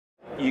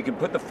You can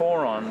put the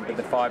 4 on, but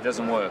the 5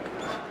 doesn't work.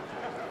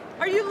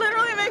 Are you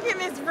literally making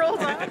these rules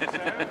up?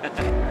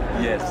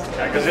 Yes.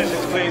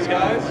 Positions, please,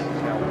 guys.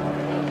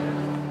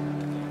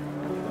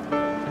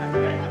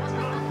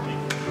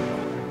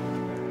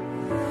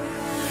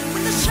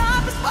 When the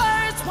sharpest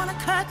words wanna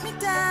cut me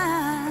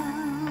down.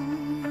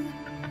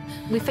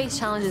 We face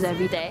challenges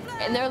every day,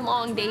 and they're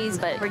long days,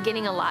 but we're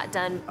getting a lot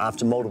done.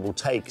 After multiple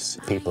takes,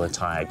 people are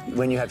tired.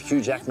 When you have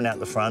Hugh Jackman out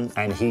the front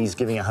and he's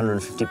giving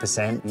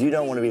 150%, you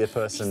don't want to be the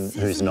person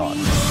who's not.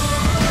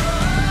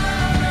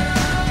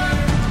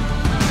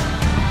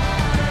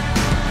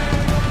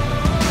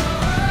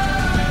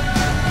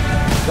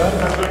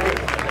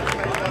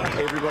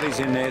 Everybody's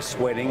in there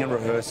sweating and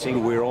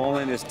rehearsing. We're all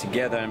in this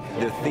together.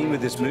 The theme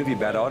of this movie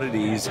about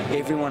oddity is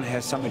everyone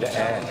has something to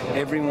add.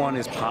 Everyone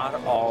is part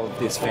of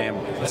this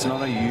family. It's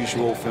not a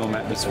usual film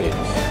atmosphere.